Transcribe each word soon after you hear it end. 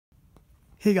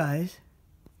Hey guys,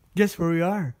 guess where we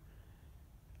are?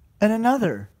 At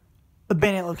another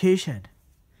abandoned location.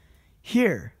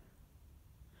 Here.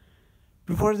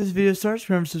 Before this video starts,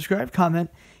 remember to subscribe, comment,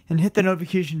 and hit the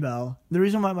notification bell. The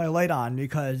reason why my light on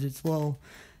because it's a little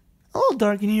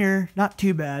dark in here. Not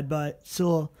too bad, but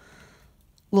still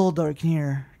a little dark in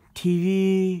here.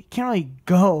 TV can't really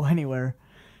go anywhere.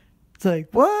 It's like,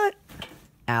 what?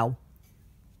 Ow.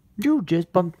 You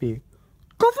just bumped me.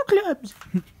 Go for clubs.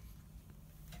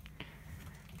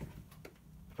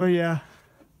 But yeah,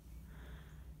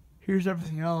 here's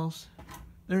everything else.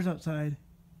 There's outside.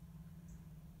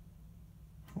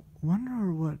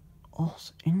 Wonder what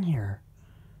else in here.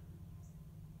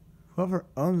 Whoever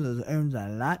owns this owns a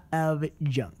lot of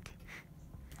junk.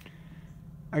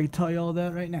 I can tell you all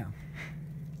that right now.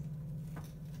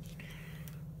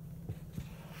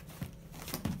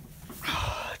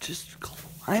 Just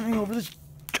climbing over this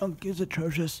junk is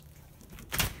atrocious.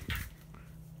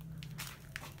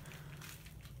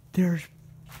 There's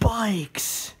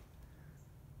bikes.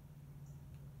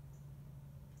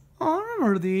 Oh, I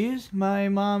remember these. My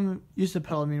mom used to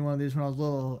pedal me in one of these when I was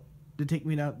little to take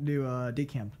me out to do day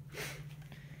camp.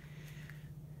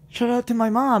 Shout out to my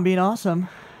mom being awesome,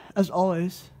 as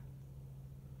always.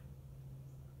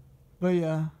 But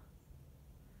yeah.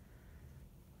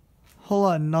 Whole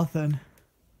lot of nothing.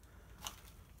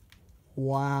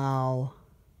 Wow.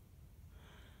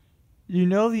 You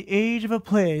know the age of a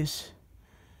place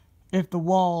if the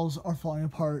walls are falling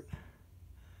apart.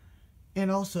 And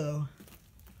also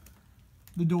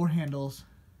the door handles.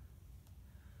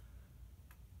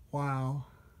 Wow.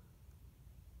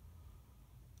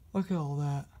 Look at all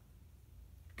that.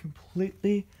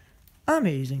 Completely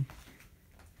amazing.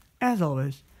 As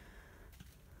always.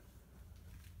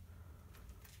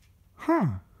 Huh.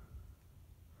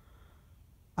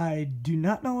 I do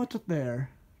not know what's up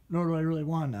there, nor do I really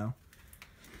want to know.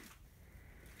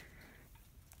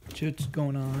 Shit's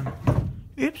going on.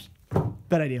 Oops.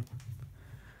 Bad idea.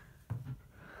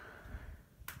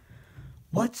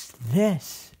 What's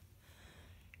this?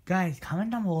 Guys,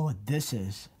 comment down below what this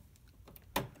is.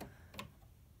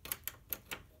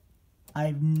 I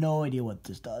have no idea what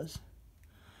this does.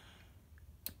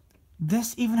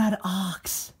 This even had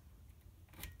ox.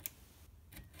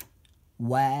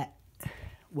 What?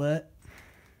 What?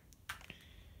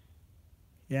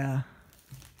 Yeah.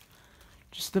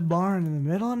 Just a barn in the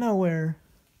middle of nowhere.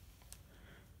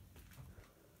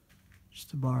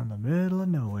 Just a barn in the middle of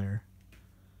nowhere.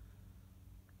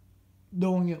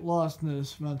 Don't get lost in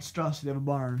this monstrosity of a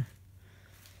barn.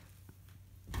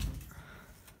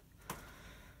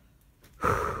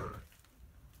 Ooh,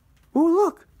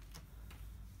 look!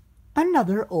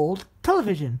 Another old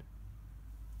television.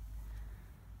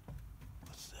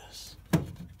 What's this?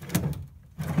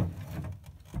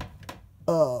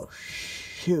 Oh,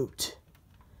 shoot.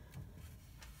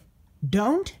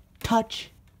 Don't touch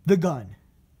the gun.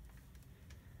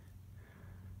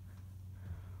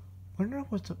 Wonder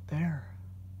what's up there.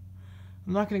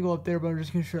 I'm not gonna go up there, but I'm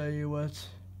just gonna show you what's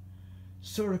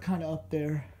sort of kind of up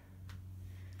there.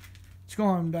 Let's go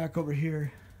on back over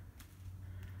here.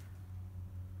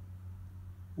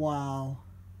 Wow.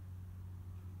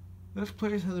 This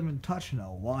place hasn't been touched in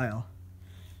a while.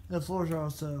 The floors are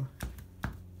also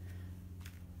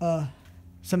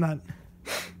cement.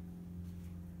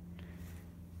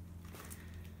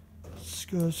 Let's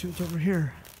go see what's over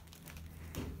here.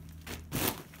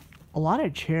 A lot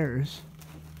of chairs.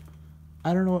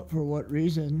 I don't know for what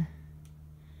reason.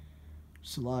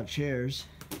 Just a lot of chairs.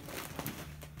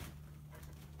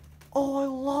 Oh, I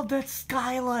love that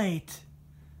skylight.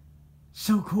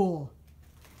 So cool.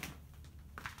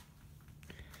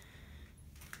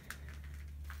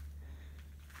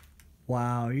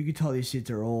 Wow, you can tell these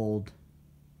seats are old.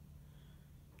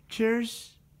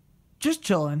 Chairs, just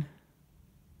chilling.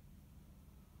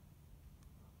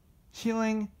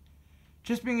 Ceiling,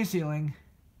 just being a ceiling.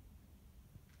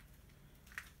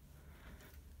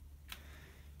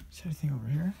 Is there anything over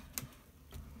here?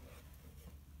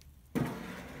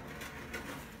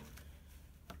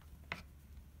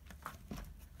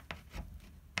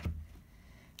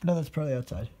 No, that's probably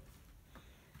outside.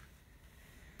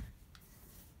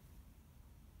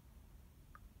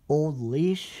 Old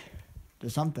leash to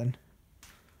something.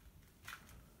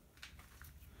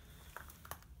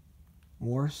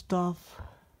 More stuff.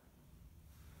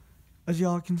 As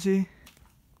y'all can see.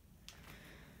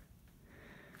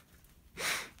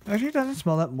 Actually, it doesn't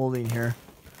smell that moldy in here.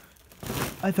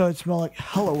 I thought it smelled like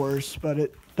hella worse, but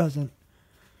it doesn't.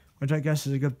 Which I guess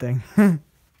is a good thing.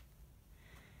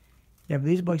 Yeah, but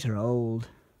these bikes are old.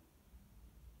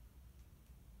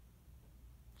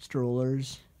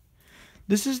 Strollers.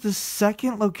 This is the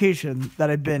second location that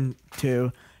I've been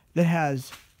to that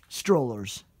has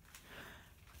strollers.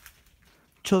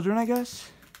 Children, I guess.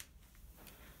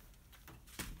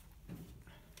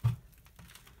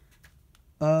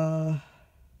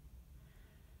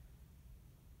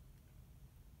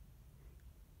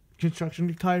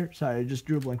 Construction tire. Sorry, I just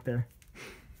drew a blank there.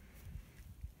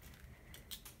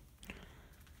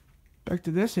 Back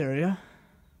to this area.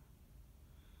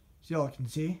 So y'all can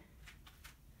see.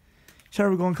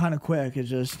 Sorry, we're going kind of quick. It's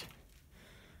just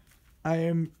I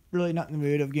am really not in the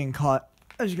mood of getting caught,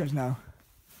 as you guys know.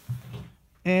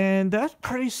 And that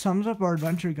pretty sums up our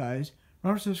adventure, guys.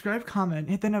 Remember to subscribe, comment,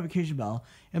 hit the notification bell,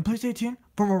 and please stay tuned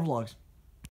for more vlogs.